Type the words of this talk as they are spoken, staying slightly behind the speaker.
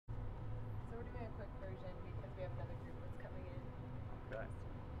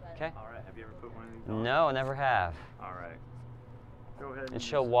Okay. All right. Have you ever put one of these on? No, never have. All right. Go ahead and And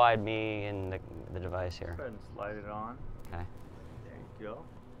show wide me and the device here. go ahead and slide it on. Okay. There you go.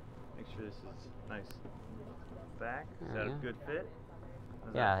 Make sure this is nice back. Is There that a you go. good fit?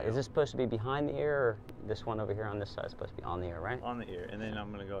 How's Yeah, that is feel? this supposed to be behind the ear, or this one over here on this side is supposed to be on the ear, right? On the ear, and then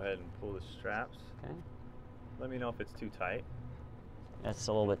I'm gonna go ahead and pull the straps. Okay. Let me know if it's too tight. That's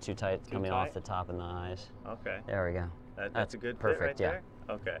a little bit too tight Too coming tight? off the top of the eyes. Okay. There we go. That's a good perfect, fit right yeah. there?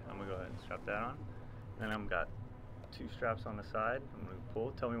 Okay, I'm gonna go ahead and strap that on. Then I've got 2 straps on the side. I'm gonna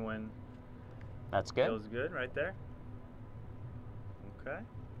pull. Tell me when That's good. feels good right there. Okay.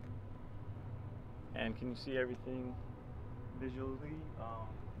 And can you see everything visually?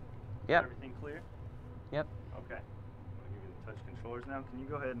 Yep. Everything clear? Yep. Okay. I'm gonna give you the touch controllers now. Can you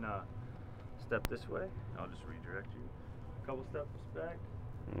go ahead and step this way? I'll just redirect you. A couple steps back.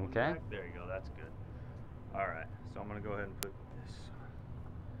 one Okay. back. There you go. That's good. All right. So I'm gonna go ahead and put this.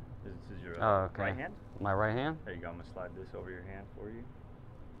 This is your Oh, okay. right hand. My right hand? There you go. I'm gonna slide this over your hand for you.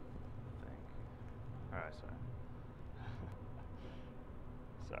 Thank you. All right. Sorry.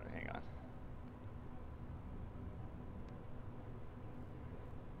 Sorry. Hang on.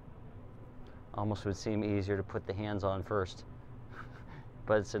 Almost would seem easier to put the hands on first.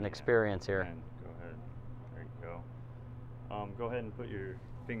 But it's an experience here. And go ahead. There you go. Go ahead and put your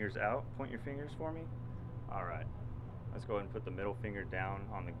fingers out. Point your fingers for me. All right. Let's go ahead and put the middle finger down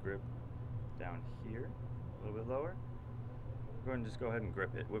on the grip down here, a little bit lower. Go ahead and just go ahead and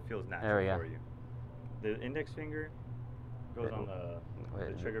grip it. What feels natural There we go. for you? The index finger goes on the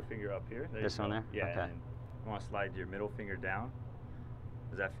trigger finger up here. There This you one go. there? Yeah. Okay. And you want to slide your middle finger down.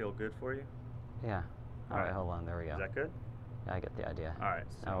 Does that feel good for you? Yeah. All right, hold on. There we go. Is that good? I get the idea. All right.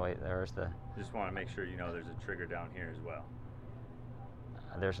 So Oh, wait, there's the. just want to make sure you know there's a trigger down here as well.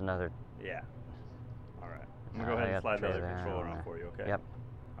 There's another. Yeah. All right. I'm gonna go ahead I and got the slide the other trigger there, controller on on there. for you, okay? Yep.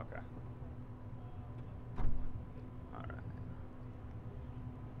 Okay. All right.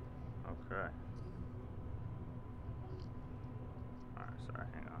 Okay. All right. Sorry.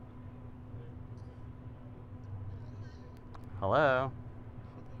 Hang on. Hello?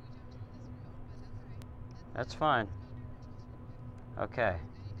 That's fine. Okay.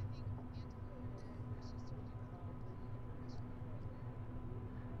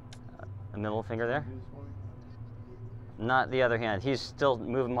 The middle finger there? Do this for me? Not the other hand. He's still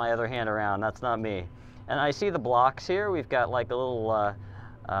moving my other hand around. That's not me. And I see the blocks here. We've got like a little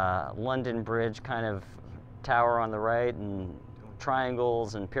London Bridge kind of tower on the right, and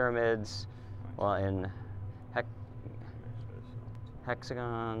triangles and pyramids, well, and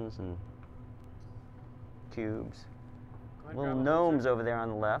hexagons and cubes. Go ahead, Little grab a gnomes sir. over there on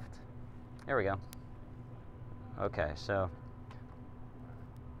the left. There we go. Okay, so.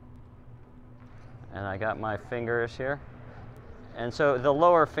 And I got my fingers here. And so the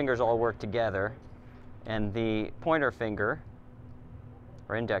lower fingers all work together, and the pointer finger,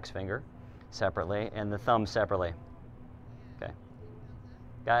 or index finger, separately, and the thumb separately. Okay.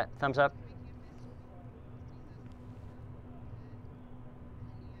 Got it? Thumbs up?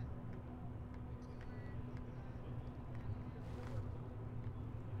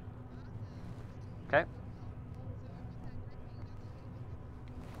 Okay.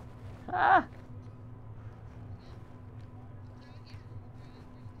 Ah!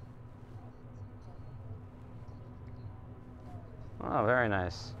 Oh, very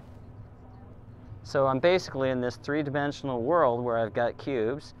nice. So I'm basically in this three-dimensional world where I've got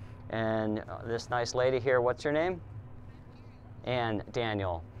cubes, and this nice lady here, what's your name? Anne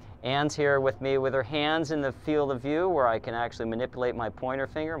Daniel. Anne's here with me with her hands in the field of view where I can actually manipulate my pointer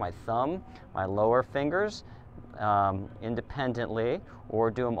finger, my thumb, my lower fingers independently,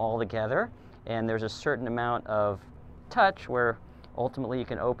 or do them all together. And there's a certain amount of touch where ultimately you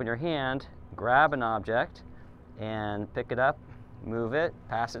can open your hand, grab an object, and pick it up, move it,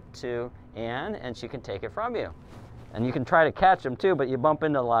 pass it to Anne, and she can take it from you. And you can try to catch them too, but you bump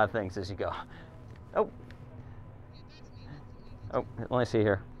into a lot of things as you go. Oh. Oh, let me see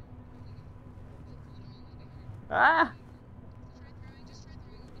here. Ah!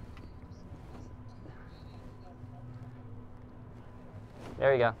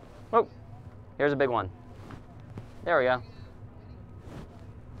 There you go. Oh, here's a big one. There we go.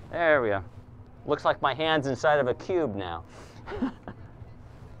 There we go. Looks like my hand's inside of a cube now.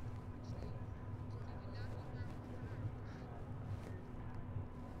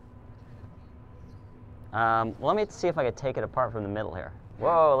 Let me see if I could take it apart from the middle here.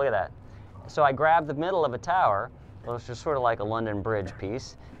 Whoa, look at that. So I grabbed the middle of a tower, which was sort of like a London Bridge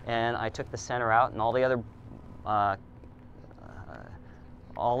piece, and I took the center out, and all the other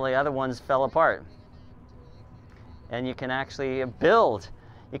ones fell apart. And you can actually build.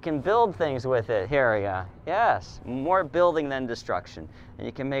 You can build things with it. Here we go. Yes, more building than destruction. And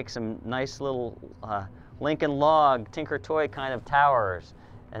you can make some nice little Lincoln Log, Tinker Toy kind of towers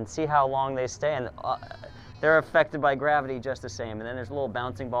and see how long they stay. And they're affected by gravity just the same. And then there's a little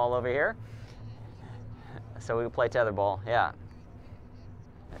bouncing ball over here. So we can play tetherball, yeah.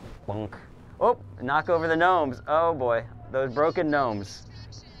 Bonk. Oh, knock over the gnomes. Oh boy, those broken gnomes.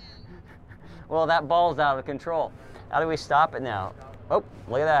 Well, that ball's out of control. How do we stop it now? Oh,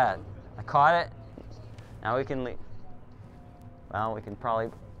 look at that. I caught it. Now we can leave. Well, we can probably...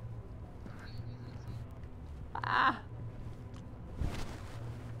 Ah!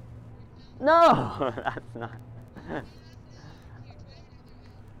 No! That's not...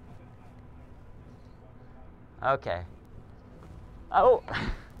 Okay. Oh!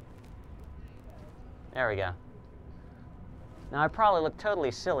 There we go. Now, I probably look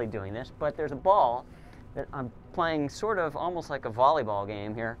totally silly doing this, but there's a ball that I'm playing sort of almost like a volleyball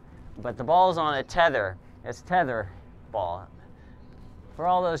game here, but the ball's on a tether. It's tether ball. For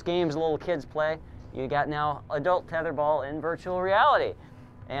all those games little kids play, you got now adult tetherball in virtual reality.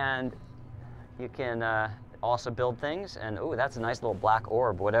 And you can also build things, and ooh, that's a nice little black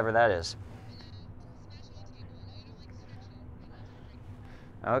orb, whatever that is.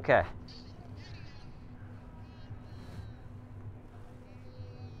 Okay.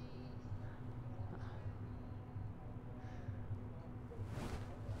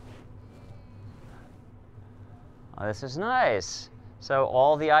 Oh, this is nice. So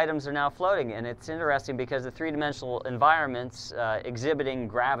all the items are now floating, and it's interesting because the three-dimensional environment's exhibiting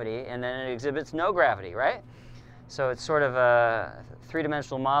gravity, and then it exhibits no gravity, right? So it's sort of a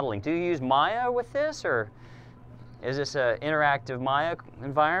three-dimensional modeling. Do you use Maya with this, or is this an interactive Maya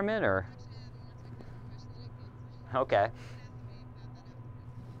environment, or? Okay.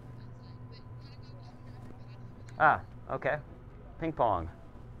 Ah, okay. Ping pong.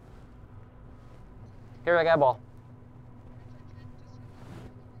 Here, I got a ball.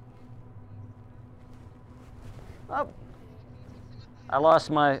 Oh, I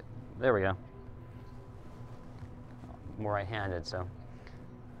lost my, there we go. I'm right-handed, so.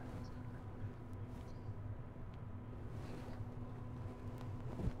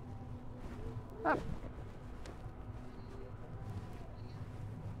 Oh.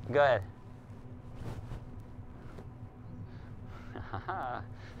 Go ahead.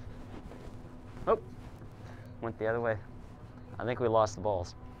 Oh, went the other way. I think we lost the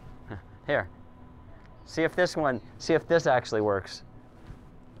balls. Here. See if this actually works.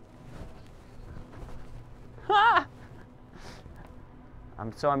 Ha!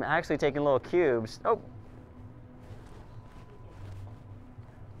 So I'm actually taking little cubes. Oh.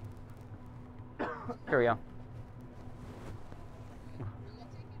 Here we go.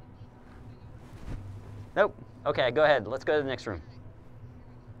 Nope. Okay, go ahead. Let's go to the next room.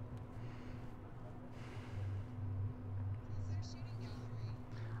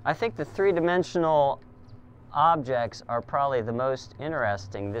 I think the three-dimensional objects are probably the most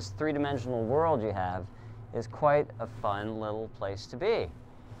interesting. This three-dimensional world you have is quite a fun little place to be.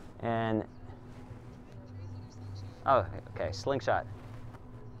 And, oh, okay, slingshot.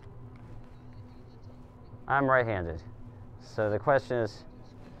 I'm right-handed. So the question is,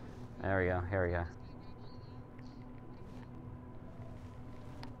 there we go, here we go.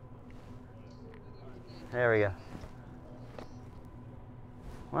 There we go.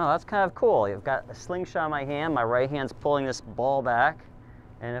 Well, that's kind of cool. You've got a slingshot in my hand. My right hand's pulling this ball back.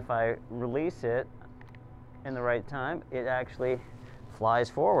 And if I release it in the right time, it actually flies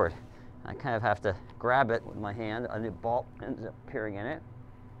forward. I kind of have to grab it with my hand. A new ball ends up appearing in it.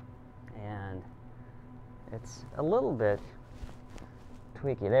 And it's a little bit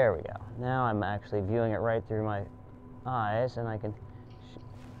tweaky. There we go. Now I'm actually viewing it right through my eyes, and I can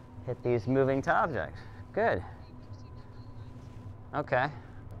hit these moving objects. Good. Okay.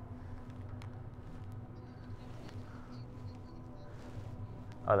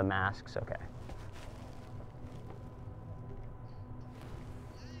 Oh, the masks, okay.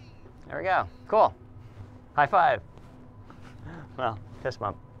 There we go, cool. High five. Well, fist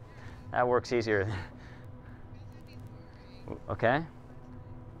bump. That works easier. Okay.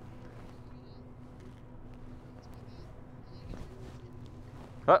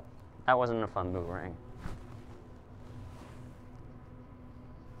 Oh, that wasn't a fun boomerang.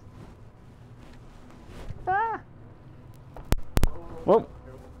 Ah. Whoop.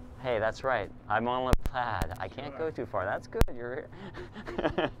 Hey, that's right. I'm on a pad. I can't go too far. That's good. You're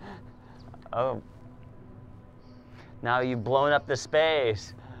here. Oh. Now you've blown up the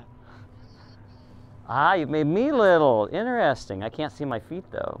space. Ah, you've made me little. Interesting. I can't see my feet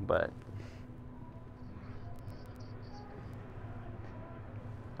though, but.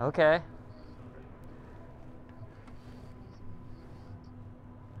 Okay.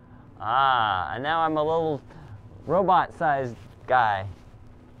 Ah, and now I'm a little robot-sized guy.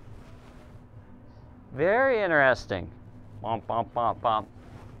 Very interesting. Bump, bump, bump, bump.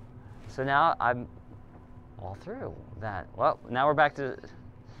 So now I'm all through that. Well, now we're back to...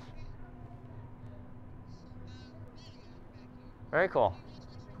 Very cool.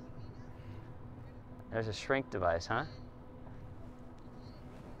 There's a shrink device, huh?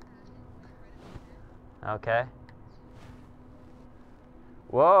 Okay.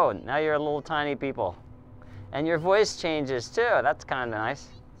 Whoa, now you're a little tiny people. And your voice changes too. That's kind of nice.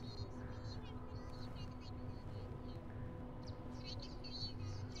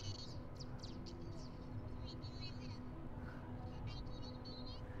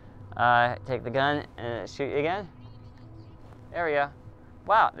 Take the gun and shoot you again. There we go.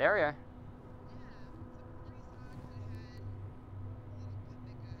 Wow, there we are.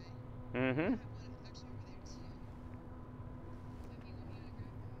 Mm-hmm.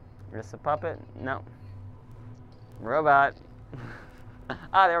 Just a puppet? No. Robot.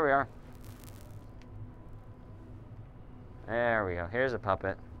 Ah, there we are. There we go. Here's a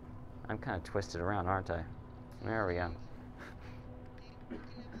puppet. I'm kind of twisted around, aren't I? There we go.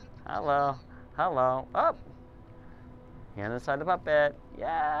 Hello. Hello. Up. Hand inside the puppet.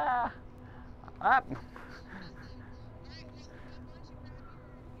 Yeah. Up.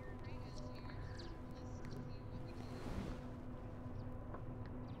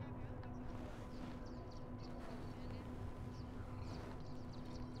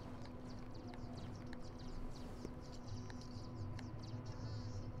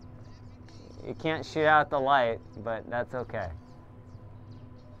 You can't shoot out the light, but that's okay.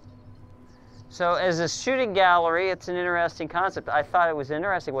 So as a shooting gallery, it's an interesting concept. I thought it was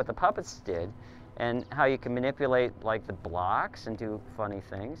interesting what the puppets did and how you can manipulate like the blocks and do funny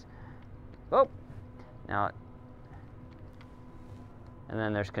things. Oh, now, and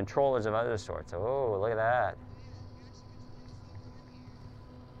then there's controllers of other sorts. Oh, look at that.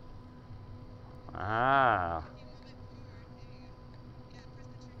 Ah.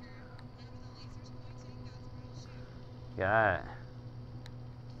 Got it.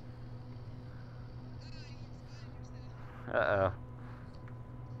 Uh-oh.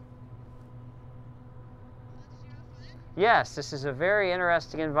 Yes, this is a very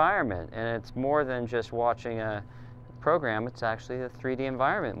interesting environment, and it's more than just watching a program. It's actually a 3D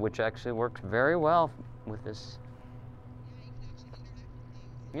environment, which actually works very well with this.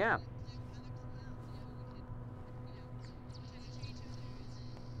 Yeah.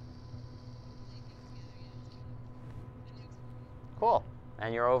 Cool.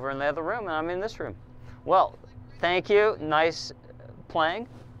 And you're over in the other room, and I'm in this room. Well, thank you. Nice playing.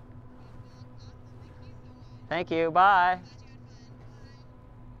 Thank you. Bye.